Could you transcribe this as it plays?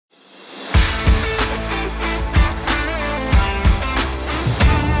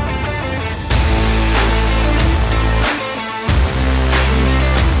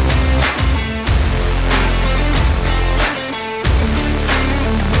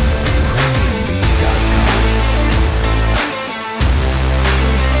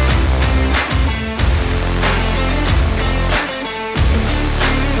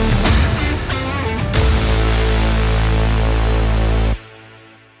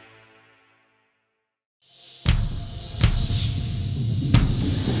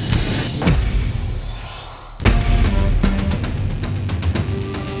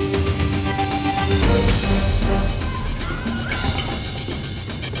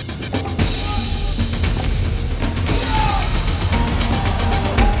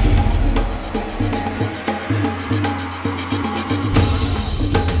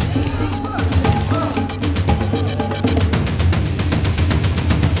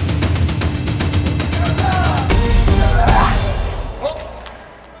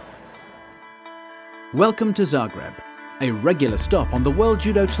Welcome to Zagreb, a regular stop on the World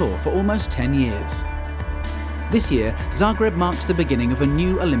Judo Tour for almost 10 years. This year, Zagreb marks the beginning of a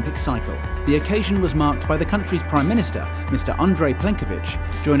new Olympic cycle. The occasion was marked by the country's Prime Minister, Mr. Andrej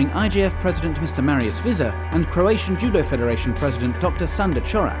Plenković, joining IJF President Mr. Marius Vizar and Croatian Judo Federation President Dr. Sanda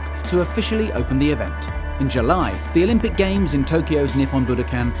Chorak to officially open the event. In July, the Olympic Games in Tokyo's Nippon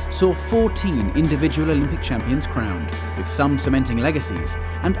Budokan saw 14 individual Olympic champions crowned, with some cementing legacies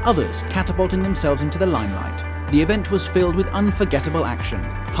and others catapulting themselves into the limelight. The event was filled with unforgettable action,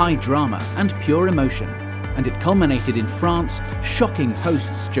 high drama and pure emotion, and it culminated in France shocking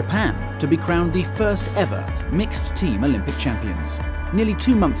hosts Japan to be crowned the first ever mixed team Olympic champions. Nearly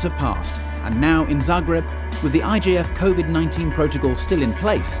 2 months have passed, and now in Zagreb, with the IJF COVID-19 protocol still in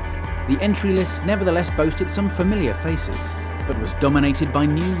place, the entry list nevertheless boasted some familiar faces, but was dominated by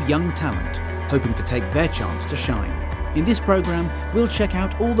new young talent, hoping to take their chance to shine. In this programme, we'll check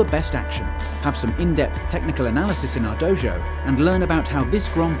out all the best action, have some in-depth technical analysis in our dojo, and learn about how this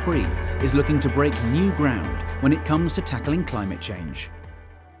Grand Prix is looking to break new ground when it comes to tackling climate change.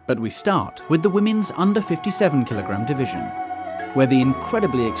 But we start with the women's under 57 kg division, where the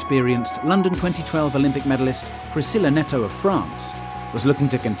incredibly experienced London 2012 Olympic medalist Priscilla Neto of France was looking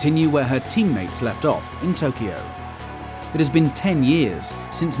to continue where her teammates left off in Tokyo. It has been 10 years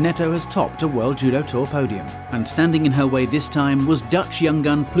since Neto has topped a World Judo Tour podium, and standing in her way this time was Dutch young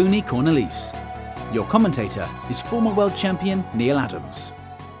gun Ploenie Cornelies. Your commentator is former world champion Neil Adams.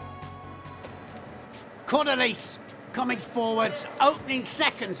 Cornelies coming forwards, opening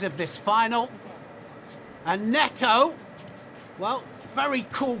seconds of this final. And Neto, well, very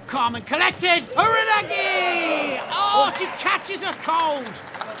cool, calm and collected. Uranagi! Oh, she catches a cold.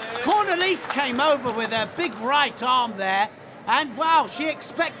 Cornelies came over with her big right arm there, and wow, she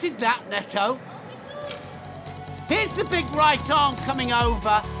expected that, Neto. Here's the big right arm coming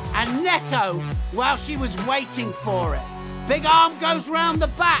over, and Neto, well, she was waiting for it. Big arm goes round the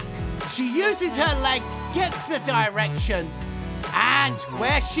back. She uses her legs, gets the direction, and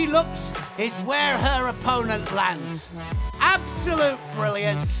where she looks is where her opponent lands. Absolute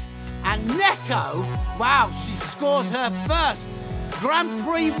brilliance. And Neto, wow, she scores her first Grand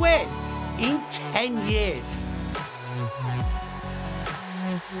Prix win in 10 years.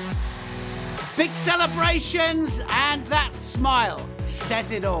 Big celebrations, and that smile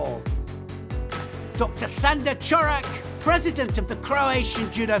says it all. Dr. Sanda Chorak, president of the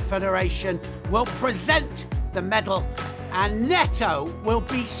Croatian Judo Federation, will present the medal, and Neto will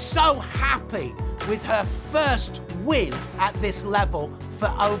be so happy with her first win at this level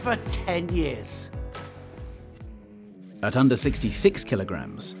for over 10 years. At under 66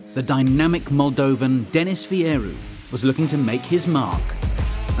 kilograms, the dynamic Moldovan Denis Vieru was looking to make his mark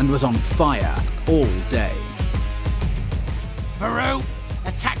and was on fire all day. Vieru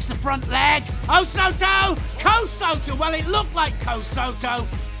attacks the front leg. Osoto! Kosoto! Well, it looked like Kosoto,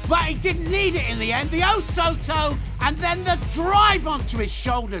 but he didn't need it in the end. The Osoto, and then the drive onto his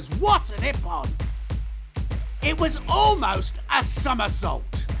shoulders. What an ippon! It was almost a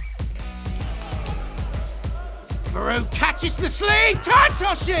somersault. Vieru catches the sleeve.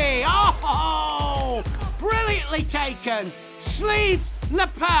 Taitoshi! Oh, brilliantly taken. Sleeve,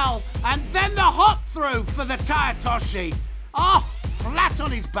 lapel, and then the hop through for the Taitoshi. Oh, flat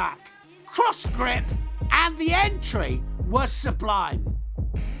on his back. Cross grip, and the entry was sublime.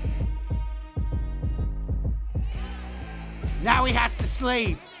 Now he has the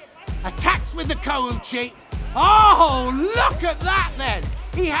sleeve. Attacks with the Kouchi. Oh, look at that then!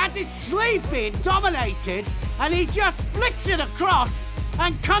 He had his sleeve being dominated, and he just flicks it across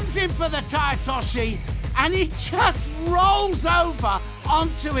and comes in for the Taitoshi, and he just rolls over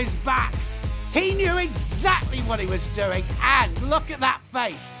onto his back. He knew exactly what he was doing, and look at that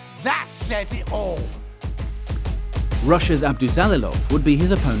face. That says it all. Russia's Abduzalilov would be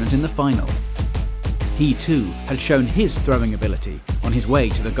his opponent in the final. He too had shown his throwing ability on his way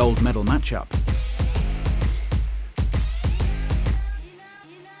to the gold medal matchup.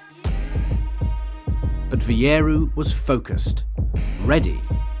 But Vieru was focused, ready,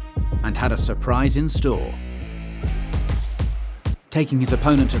 and had a surprise in store. Taking his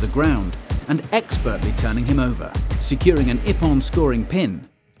opponent to the ground and expertly turning him over, securing an ippon scoring pin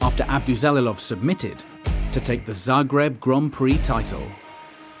after Abduzalilov submitted to take the Zagreb Grand Prix title.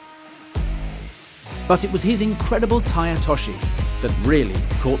 But it was his incredible Taitoshi that really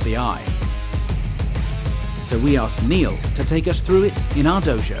caught the eye. So we asked Neil to take us through it in our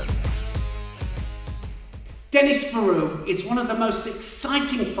dojo. Denis Vieru is one of the most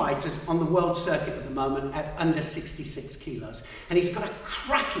exciting fighters on the world circuit at the moment at under 66 kilos. And he's got a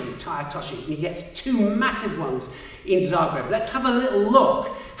cracking Taitoshi, and he gets 2 massive ones in Zagreb. Let's have a little look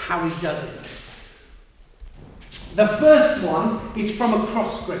how he does it. The first one is from a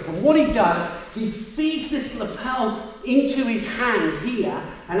cross grip, and what he does, he feeds this lapel into his hand here,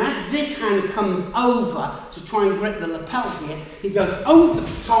 and as this hand comes over to try and grip the lapel here, he goes over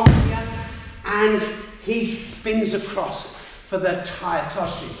the top here, and he spins across for the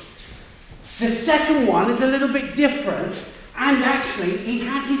Tayatoshi. The second one is a little bit different, and actually he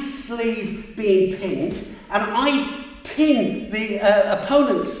has his sleeve being pinned, and I pin the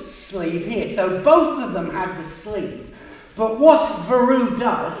opponent's sleeve here, so both of them have the sleeve. But what Varu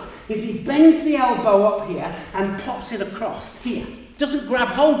does is he bends the elbow up here and pops it across here. Doesn't grab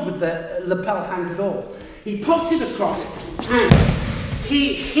hold with the lapel hand at all. He pops it across and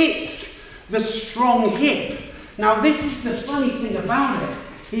he hits the strong hip. Now this is the funny thing about it,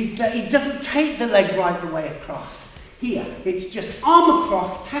 is that he doesn't take the leg right the way across. Here, it's just arm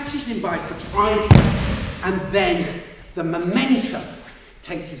across, catches him by surprise, and then the momentum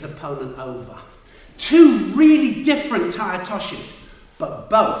takes his opponent over. Two really different Tayatoshis, but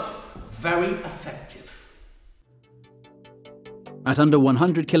both very effective. At under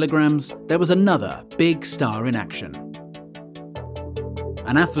 100 kilograms, there was another big star in action.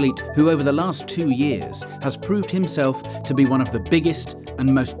 An athlete who over the last 2 years has proved himself to be one of the biggest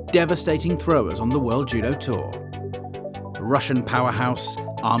and most devastating throwers on the World Judo Tour. Russian powerhouse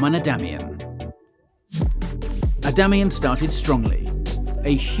Arman Adamian. Adamian started strongly,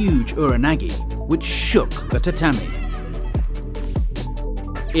 a huge uranagi which shook the tatami.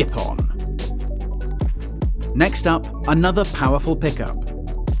 Ippon. Next up, another powerful pickup.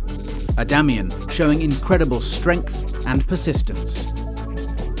 Adamian showing incredible strength and persistence.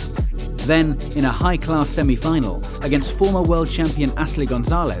 Then, in a high-class semi-final against former world champion Asli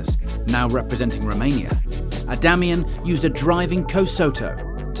Gonzalez, now representing Romania, Adamian used a driving Kosoto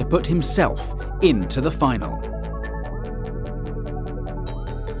to put himself into the final.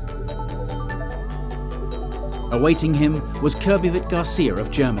 Awaiting him was Kurbivit Garcia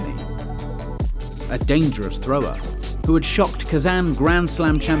of Germany, a dangerous thrower who had shocked Kazan Grand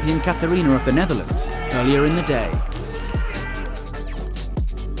Slam champion Katarina of the Netherlands earlier in the day.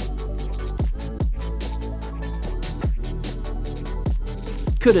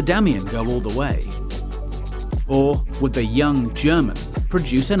 Could Adamian go all the way? Or would the young German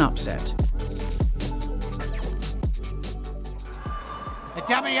produce an upset?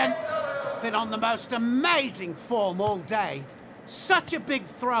 Adamian has been on the most amazing form all day. Such a big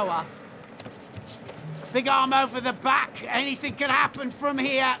thrower. Big arm over the back. Anything can happen from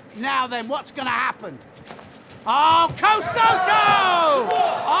here. Now then, what's going to happen? Oh, Kosoto!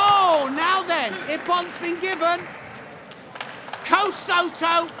 Oh, now then, Ippon's been given.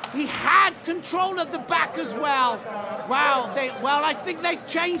 Kosoto, he had control of the back as well. Wow, I think they've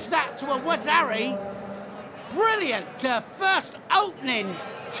changed that to a Wazari. Brilliant first opening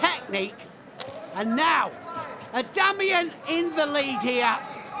technique. And now, Adamian in the lead here,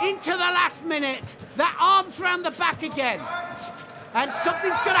 into the last minute. That arm's round the back again. And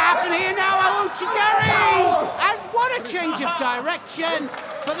something's going to happen here now, Ouchigari! And what a change of direction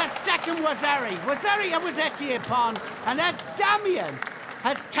for the second Wazari. Wazari and Wazetti Ippon, and Adamian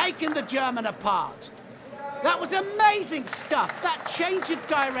has taken the German apart. That was amazing stuff, that change of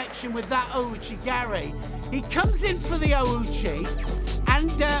direction with that Ouchigari. He comes in for the Ouchi,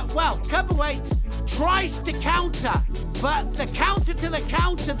 and, well, Kurbivit tries to counter, but the counter to the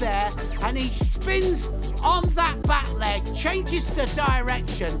counter there, and he spins on that back leg, changes the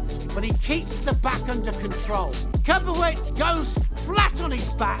direction, but he keeps the back under control. Kurbivit goes flat on his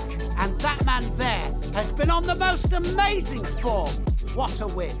back, and that man there has been on the most amazing form. What a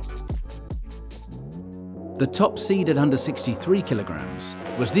win. The top seed at under 63 kilograms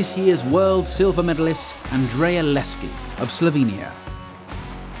was this year's world silver medalist Andrea Leski of Slovenia.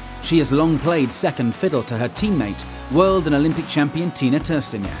 She has long played second fiddle to her teammate, world and Olympic champion Tina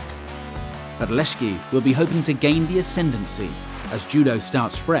Trsteniak. But Leski will be hoping to gain the ascendancy as judo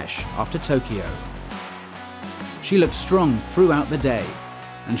starts fresh after Tokyo. She looked strong throughout the day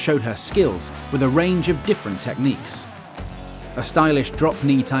and showed her skills with a range of different techniques. A stylish drop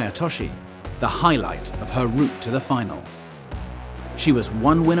knee Tayatoshi, the highlight of her route to the final. She was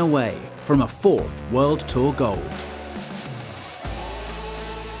one win away from a 4th World Tour gold.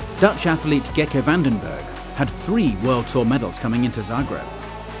 Dutch athlete Geke Vandenberg had 3 World Tour medals coming into Zagreb.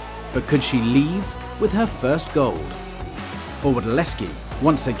 But could she leave with her first gold? Or would Leski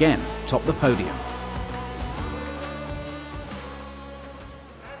once again top the podium?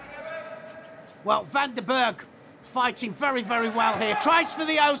 Well, Vandenberg fighting very, very well here. Tries for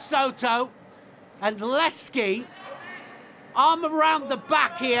the Osoto. And Leski, arm around the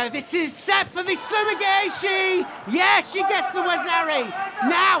back here. This is set for the Sumigaeshi. Yeah, she gets the Wazari.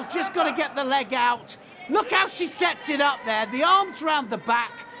 Now, just got to get the leg out. Look how she sets it up there. The arms round the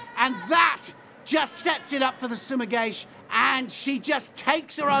back, and that just sets it up for the Sumagaish, and she just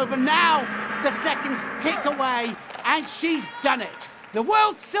takes her over. Now the seconds tick away, and she's done it. The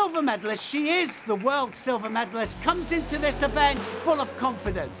world silver medalist, she is the world silver medalist, comes into this event full of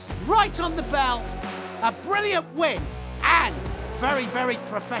confidence. Right on the bell, a brilliant win, and very, very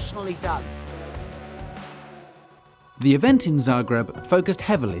professionally done. The event in Zagreb focused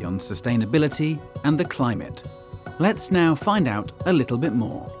heavily on sustainability and the climate. Let's now find out a little bit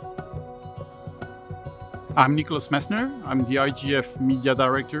more. I'm Nicholas Messner. I'm the IGF Media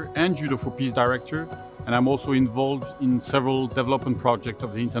Director and Judo for Peace Director, and I'm also involved in several development projects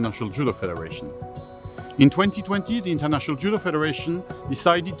of the International Judo Federation. In 2020, the International Judo Federation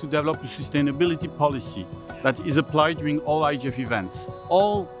decided to develop a sustainability policy that is applied during all IGF events.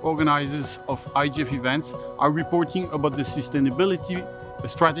 All organizers of IGF events are reporting about the sustainability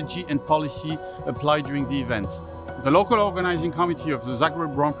strategy and policy applied during the event. The local organizing committee of the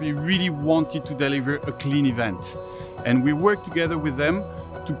Zagreb Grand Prix really wanted to deliver a clean event, and we worked together with them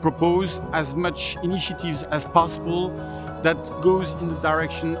to propose as much initiatives as possible that goes in the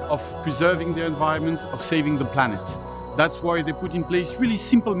direction of preserving the environment, of saving the planet. That's why they put in place really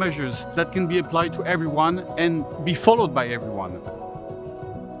simple measures that can be applied to everyone and be followed by everyone.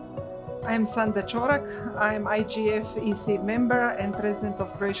 I'm Sanda Chorak. I'm IGF EC member and president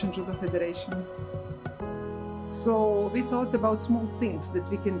of Croatian Judo Federation. So we thought about small things that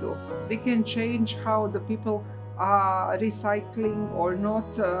we can do. We can change how the people are recycling or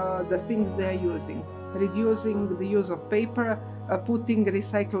not the things they are using. Reducing the use of paper, putting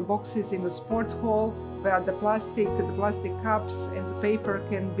recycled boxes in a sport hall where the plastic cups and the paper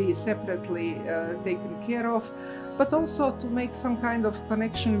can be separately taken care of, but also to make some kind of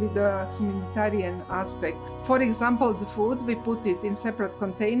connection with the humanitarian aspect. For example, the food, we put it in separate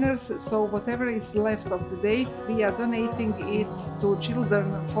containers, so whatever is left of the day, we are donating it to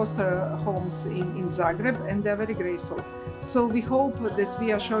children foster homes in Zagreb, and they're very grateful. So we hope that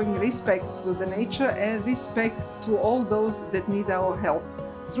we are showing respect to the nature and respect to all those that need our help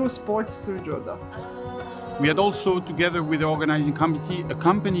through sport, through judo. We had also, together with the organizing committee, a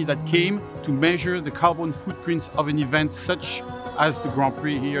company that came to measure the carbon footprints of an event such as the Grand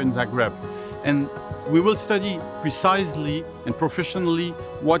Prix here in Zagreb. And we will study precisely and professionally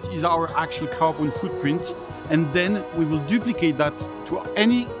what is our actual carbon footprint, and then we will duplicate that to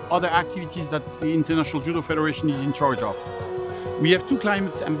any other activities that the International Judo Federation is in charge of. We have two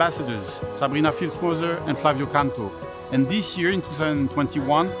climate ambassadors, Sabrina Filsmoser and Flavio Canto. And this year, in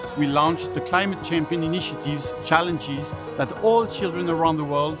 2021, we launched the Climate Champion Initiatives challenges that all children around the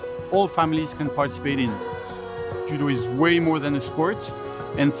world, all families can participate in. Judo is way more than a sport,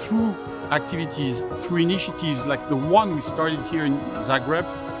 and through activities, through initiatives like the one we started here in Zagreb,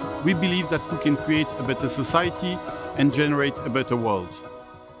 we believe that we can create a better society and generate a better world.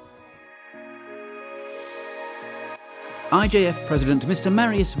 IJF President Mr.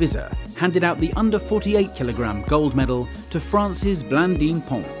 Marius Visser handed out the under 48 kg gold medal to France's Blandine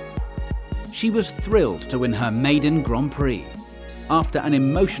Pont. She was thrilled to win her maiden Grand Prix after an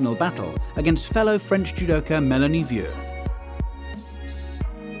emotional battle against fellow French judoka Melanie Vieux.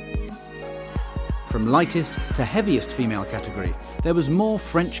 From lightest to heaviest female category, there was more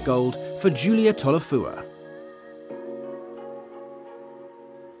French gold for Julia Tolofua.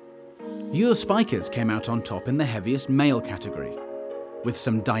 Your Spikers came out on top in the heaviest male category, with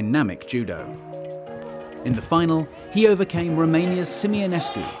some dynamic judo. In the final, he overcame Romania's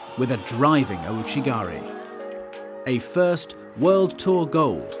Simionescu with a driving Ouchigari. A first World Tour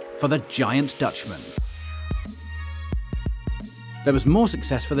gold for the giant Dutchman. There was more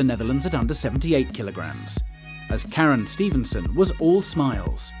success for the Netherlands at under 78 kg, as Karen Stevenson was all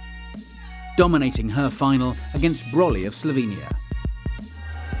smiles, dominating her final against Brolly of Slovenia.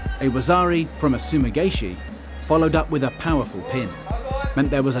 A Wazari from a Sumagaishi, followed up with a powerful pin, meant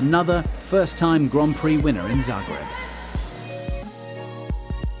there was another first-time Grand Prix winner in Zagreb.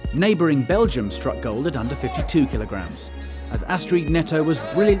 Neighbouring Belgium struck gold at under 52 kg, as Astrid Neto was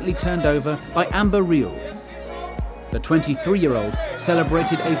brilliantly turned over by Amber Riel. The 23-year-old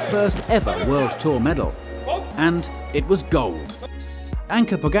celebrated a first-ever World Tour medal, and it was gold.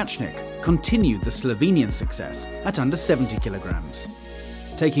 Anka Pogacnik continued the Slovenian success at under 70 kg.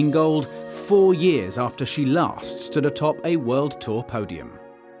 Taking gold 4 years after she last stood atop a World Tour podium.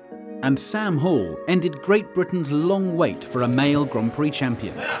 And Sam Hall ended Great Britain's long wait for a male Grand Prix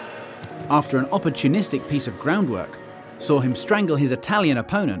champion, after an opportunistic piece of groundwork saw him strangle his Italian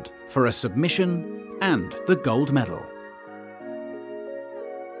opponent for a submission and the gold medal.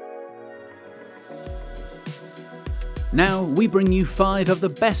 Now we bring you 5 of the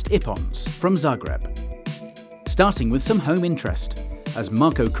best Ippons from Zagreb. starting with some home interest, as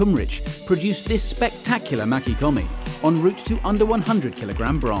Marko Kumric produced this spectacular makikomi en route to under 100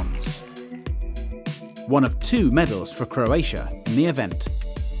 kg bronze. One of 2 medals for Croatia in the event.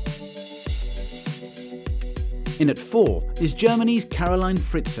 In at 4 is Germany's Caroline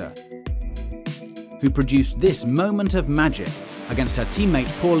Fritzer, who produced this moment of magic against her teammate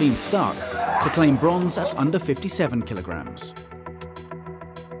Pauline Stark to claim bronze at under 57 kg.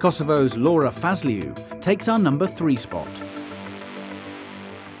 Kosovo's Laura Fazliu takes our number 3 spot.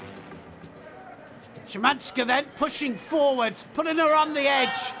 Szymanska then pushing forwards, putting her on the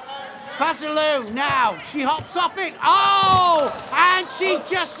edge. Fazliu now, she hops off it. Oh! And she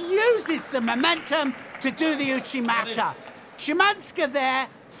just uses the momentum to do the uchimata. Szymanska there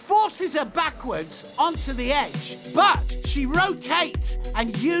forces her backwards onto the edge, but she rotates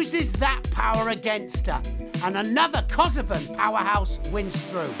and uses that power against her. And another Kosovan powerhouse wins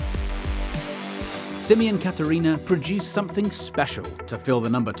through. Simi and Katarina produced something special to fill the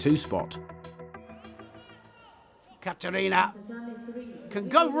number 2 spot. Katarina can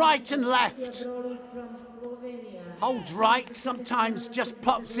go right and left. Holds right, sometimes just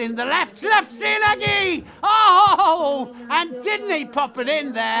pops in the left Sinagi! Oh! And didn't he pop it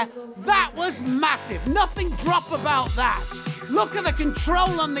in there? That was massive, nothing drop about that. Look at the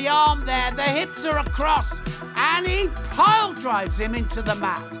control on the arm there, the hips are across, and he pile drives him into the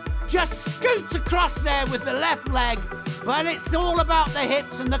mat. Just scoots across there with the left leg, but it's all about the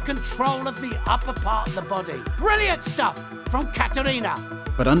hips and the control of the upper part of the body. Brilliant stuff from Katarina.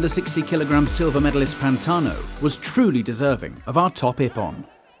 But under 60 kg silver medalist Pantano was truly deserving of our top ippon.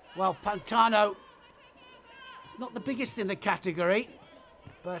 Well, Pantano, not the biggest in the category,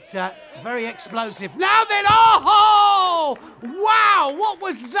 but very explosive. Now then, oh! Wow, what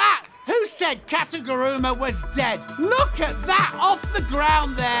was that? Who said Kataguruma was dead? Look at that off the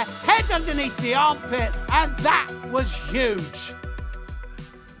ground there, head underneath the armpit, and that was huge.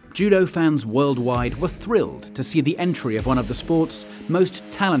 Judo fans worldwide were thrilled to see the entry of one of the sport's most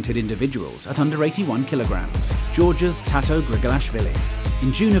talented individuals at under 81 kilograms, Georgia's Tato Grigolashvili.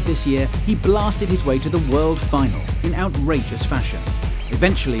 In June of this year, he blasted his way to the world final in outrageous fashion,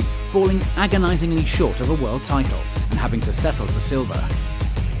 eventually falling agonizingly short of a world title and having to settle for silver.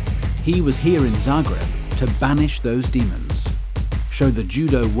 He was here in Zagreb to banish those demons, show the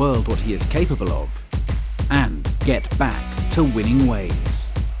judo world what he is capable of, and get back to winning ways.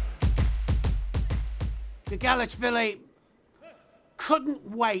 Grigolashvili couldn't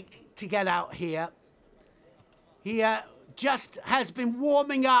wait to get out here. He just has been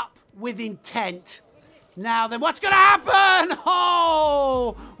warming up with intent. Now then, what's going to happen?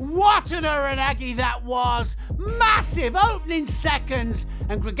 Oh, what an uranagi that was. Massive opening seconds.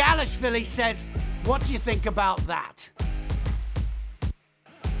 And Grigolashvili says, what do you think about that?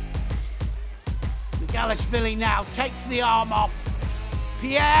 Grigolashvili now takes the arm off.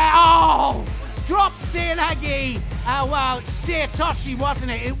 Pierre, oh! Drops Sianagi. Well, Siatoshi,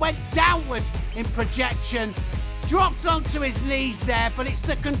 wasn't it? It went downwards in projection. Drops onto his knees there, but it's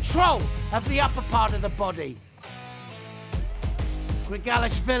the control of the upper part of the body.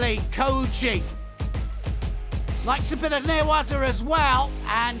 Grigolashvili, Koji. Likes a bit of newaza as well,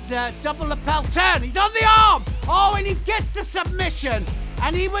 and double lapel turn. He's on the arm. Oh, and he gets the submission.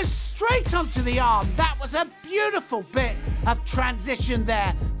 And he was straight onto the arm. That was a beautiful bit of transition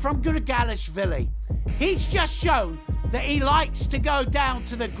there from Grigolashvili. He's just shown that he likes to go down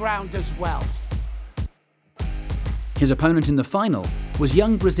to the ground as well. His opponent in the final was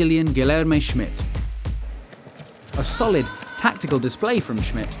young Brazilian Guilherme Schmidt. A solid tactical display from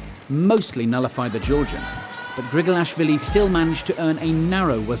Schmidt mostly nullified the Georgian, but Grigolashvili still managed to earn a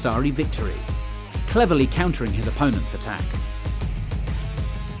narrow Wazari victory, cleverly countering his opponent's attack.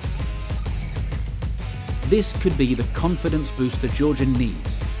 This could be the confidence boost the Georgian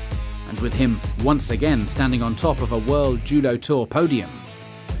needs, and with him once again standing on top of a World Judo Tour podium,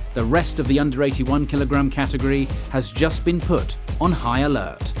 the rest of the under 81 kilogram category has just been put on high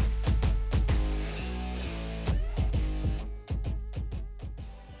alert.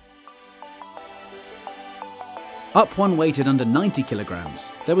 Up one weight at under 90 kilograms,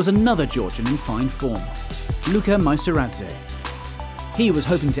 there was another Georgian in fine form, Luka Maisaradze. He was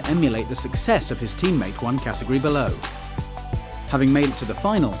hoping to emulate the success of his teammate one category below. Having made it to the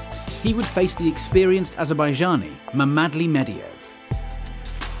final, he would face the experienced Azerbaijani Mamadli Mediev.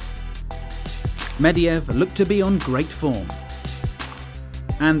 Mediev looked to be on great form,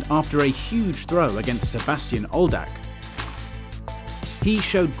 and after a huge throw against Sebastian Oldak, he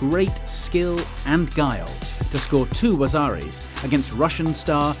showed great skill and guile to score 2 Wazaris against Russian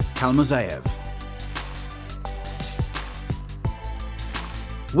star Kalmuzaev.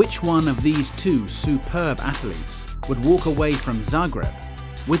 Which one of these 2 superb athletes would walk away from Zagreb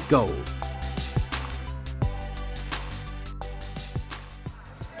with gold.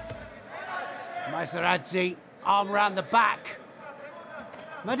 Mazeradze, arm around the back.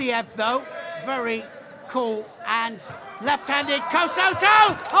 Mediev, though, very cool, and left-handed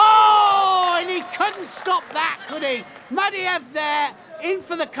Kosoto! Oh, and he couldn't stop that, could he? Mediev there, in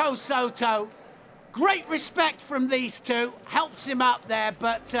for the Kosoto. Great respect from these two, helps him up there,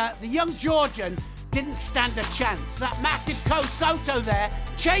 but the young Georgian didn't stand a chance. That massive Kosoto there,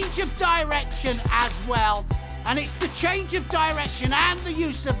 change of direction as well. And it's the change of direction and the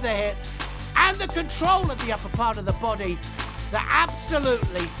use of the hips and the control of the upper part of the body that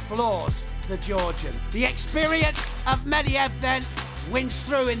absolutely floors the Georgian. The experience of Mediev then wins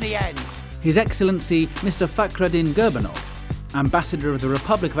through in the end. His Excellency Mr. Fakhreddin Gurbanov, Ambassador of the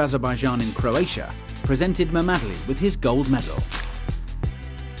Republic of Azerbaijan in Croatia, presented Mammadli with his gold medal.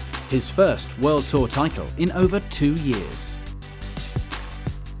 His first World Tour title in over 2 years.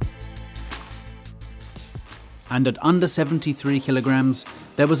 And at under 73 kilograms,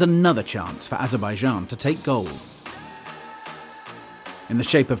 there was another chance for Azerbaijan to take gold. In the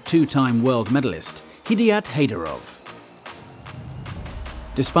shape of two-time world medalist Hidiat Haydarov.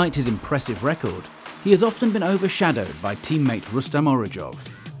 Despite his impressive record, he has often been overshadowed by teammate Rustam Orujov,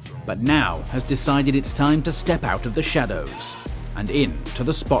 but now has decided it's time to step out of the shadows and into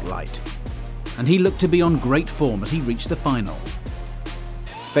the spotlight. And he looked to be on great form as he reached the final.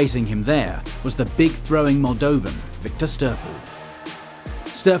 Facing him there was the big throwing Moldovan Victor Sturpu.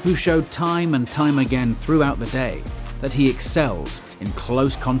 Sturpu showed time and time again throughout the day that he excels in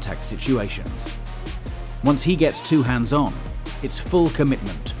close contact situations. Once he gets two hands on, it's full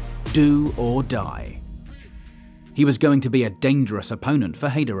commitment, do or die. He was going to be a dangerous opponent for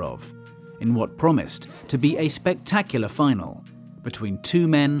Haydarov in what promised to be a spectacular final between two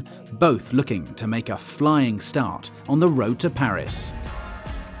men both looking to make a flying start on the road to Paris.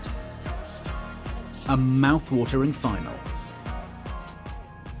 A mouth-watering final.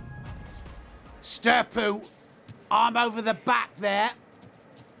 Sturpu, arm over the back there.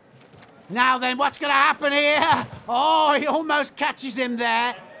 Now then, what's going to happen here? Oh, he almost catches him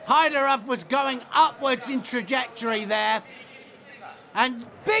there. Haydarov was going upwards in trajectory there. And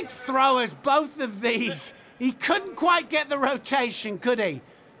big throwers, both of these. He couldn't quite get the rotation, could he?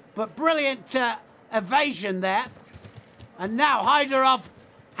 But brilliant evasion there. And now Haydarov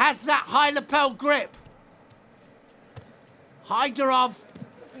has that high lapel grip. Haydarov,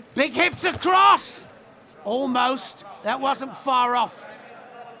 big hips across. Almost, that wasn't far off.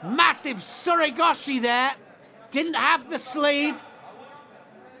 Massive Surigoshi there. Didn't have the sleeve,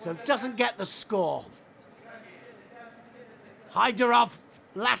 so doesn't get the score. Haydarov,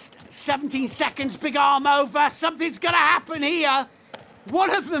 last 17 seconds, big arm over. Something's going to happen here.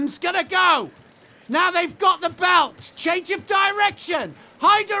 One of them's going to go. Now they've got the belt. Change of direction.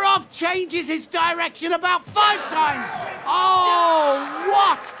 Haydarov changes his direction about 5 times. Oh,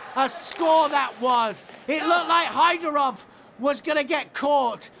 what a score that was. It looked like Haydarov was going to get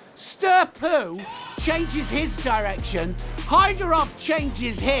caught. Sturpu changes his direction. Haydarov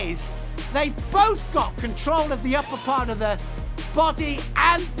changes his. They've both got control of the upper part of the body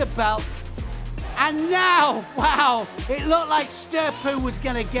and the belt. And now, wow, it looked like Sturpu was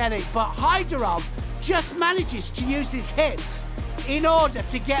going to get it, but Haydarov just manages to use his hips in order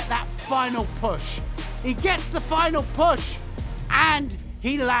to get that final push. He gets the final push and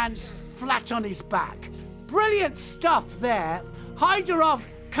he lands flat on his back. Brilliant stuff there. Haydarov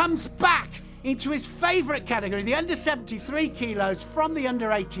comes back into his favourite category, the under 73 kilos from the under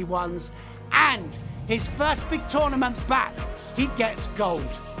 81s, and his first big tournament back, he gets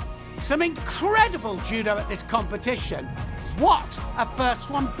gold. Some incredible judo at this competition. What a first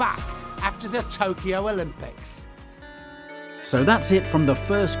one back after the Tokyo Olympics. So that's it from the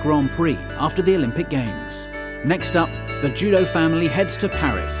first Grand Prix after the Olympic Games. Next up, the judo family heads to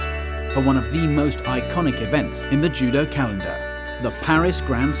Paris for one of the most iconic events in the judo calendar, the Paris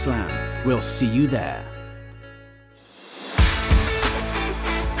Grand Slam. We'll see you there.